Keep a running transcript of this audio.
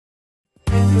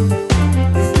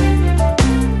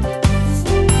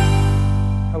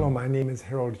my name is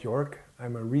Yorke.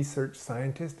 I'm a research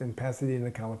scientist in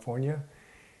Pasadena, California,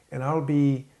 and I'll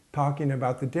be talking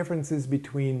about the differences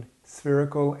between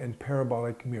spherical and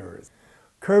parabolic mirrors.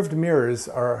 Curved mirrors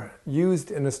are used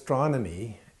in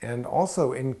astronomy and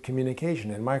also in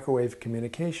communication, in microwave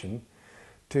communication,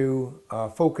 to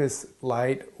focus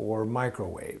light or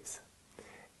microwaves.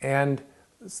 And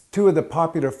two of the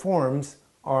popular forms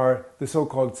are the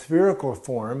so-called spherical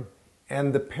form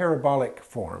and the parabolic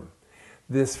form.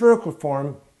 The spherical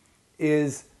form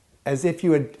is as if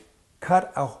you had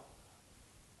cut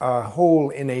a hole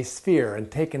in a sphere and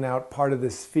taken out part of the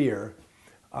sphere,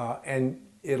 and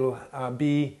it'll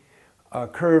be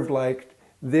curved like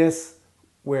this,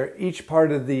 where each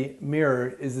part of the mirror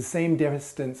is the same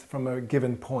distance from a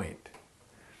given point.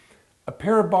 A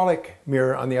parabolic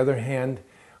mirror, on the other hand,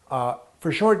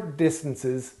 for short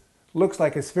distances looks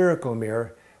like a spherical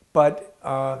mirror, but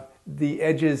the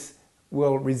edges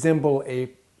will resemble a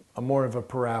more of a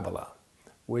parabola,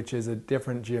 which is a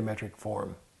different geometric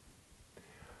form.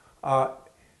 How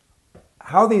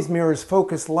these mirrors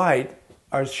focus light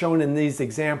are shown in these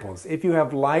examples. If you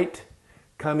have light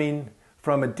coming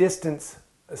from a distant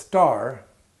star,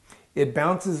 it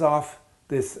bounces off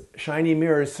this shiny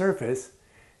mirror surface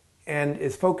and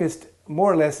is focused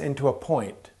more or less into a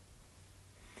point.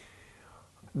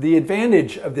 The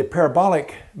advantage of the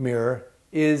parabolic mirror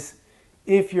is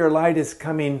if your light is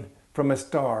coming from a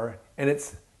star and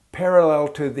it's parallel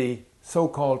to the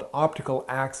so-called optical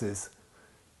axis,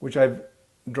 which I've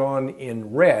drawn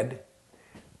in red,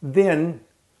 then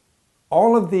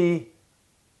all of the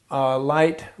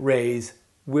light rays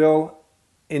will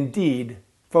indeed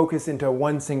focus into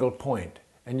one single point,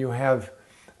 and you have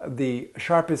the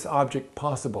sharpest object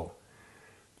possible.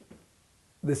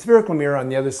 The spherical mirror, on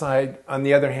the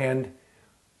other hand,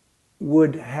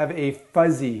 would have a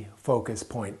fuzzy focus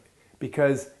point,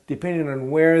 because depending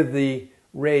on where the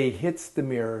ray hits the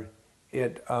mirror,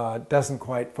 it doesn't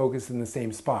quite focus in the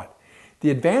same spot.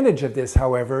 The advantage of this,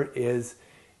 however, is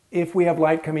if we have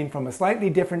light coming from a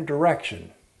slightly different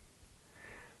direction,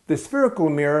 the spherical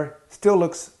mirror still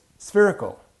looks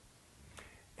spherical.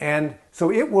 And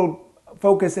so it will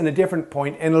focus in a different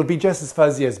point and it'll be just as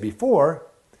fuzzy as before.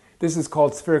 This is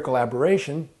called spherical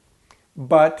aberration,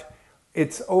 but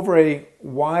it's over a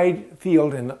wide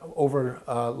field and over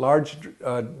large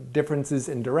differences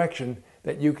in direction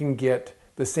that you can get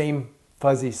the same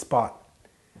fuzzy spot.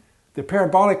 The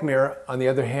parabolic mirror, on the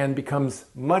other hand, becomes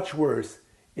much worse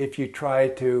if you try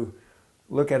to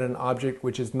look at an object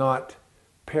which is not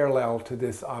parallel to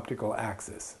this optical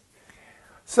axis.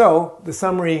 So the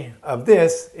summary of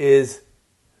this is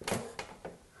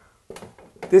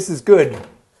good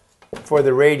for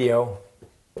the radio,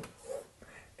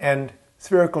 and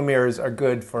spherical mirrors are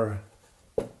good for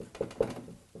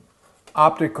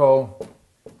optical,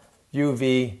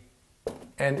 UV,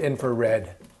 and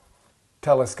infrared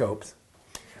telescopes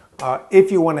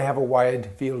if you want to have a wide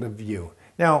field of view.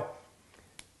 Now,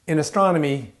 in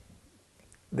astronomy,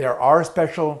 there are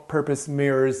special purpose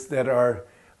mirrors that are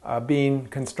being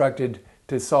constructed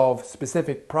to solve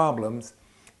specific problems,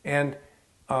 and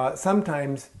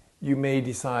sometimes you may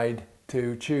decide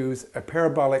to choose a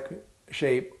parabolic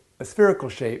shape, a spherical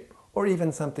shape, or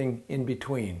even something in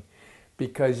between,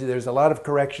 because there's a lot of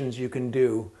corrections you can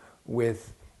do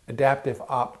with adaptive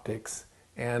optics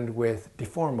and with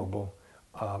deformable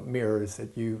mirrors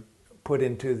that you put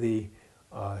into the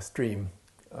stream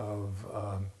of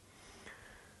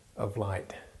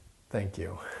light. Thank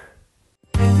you.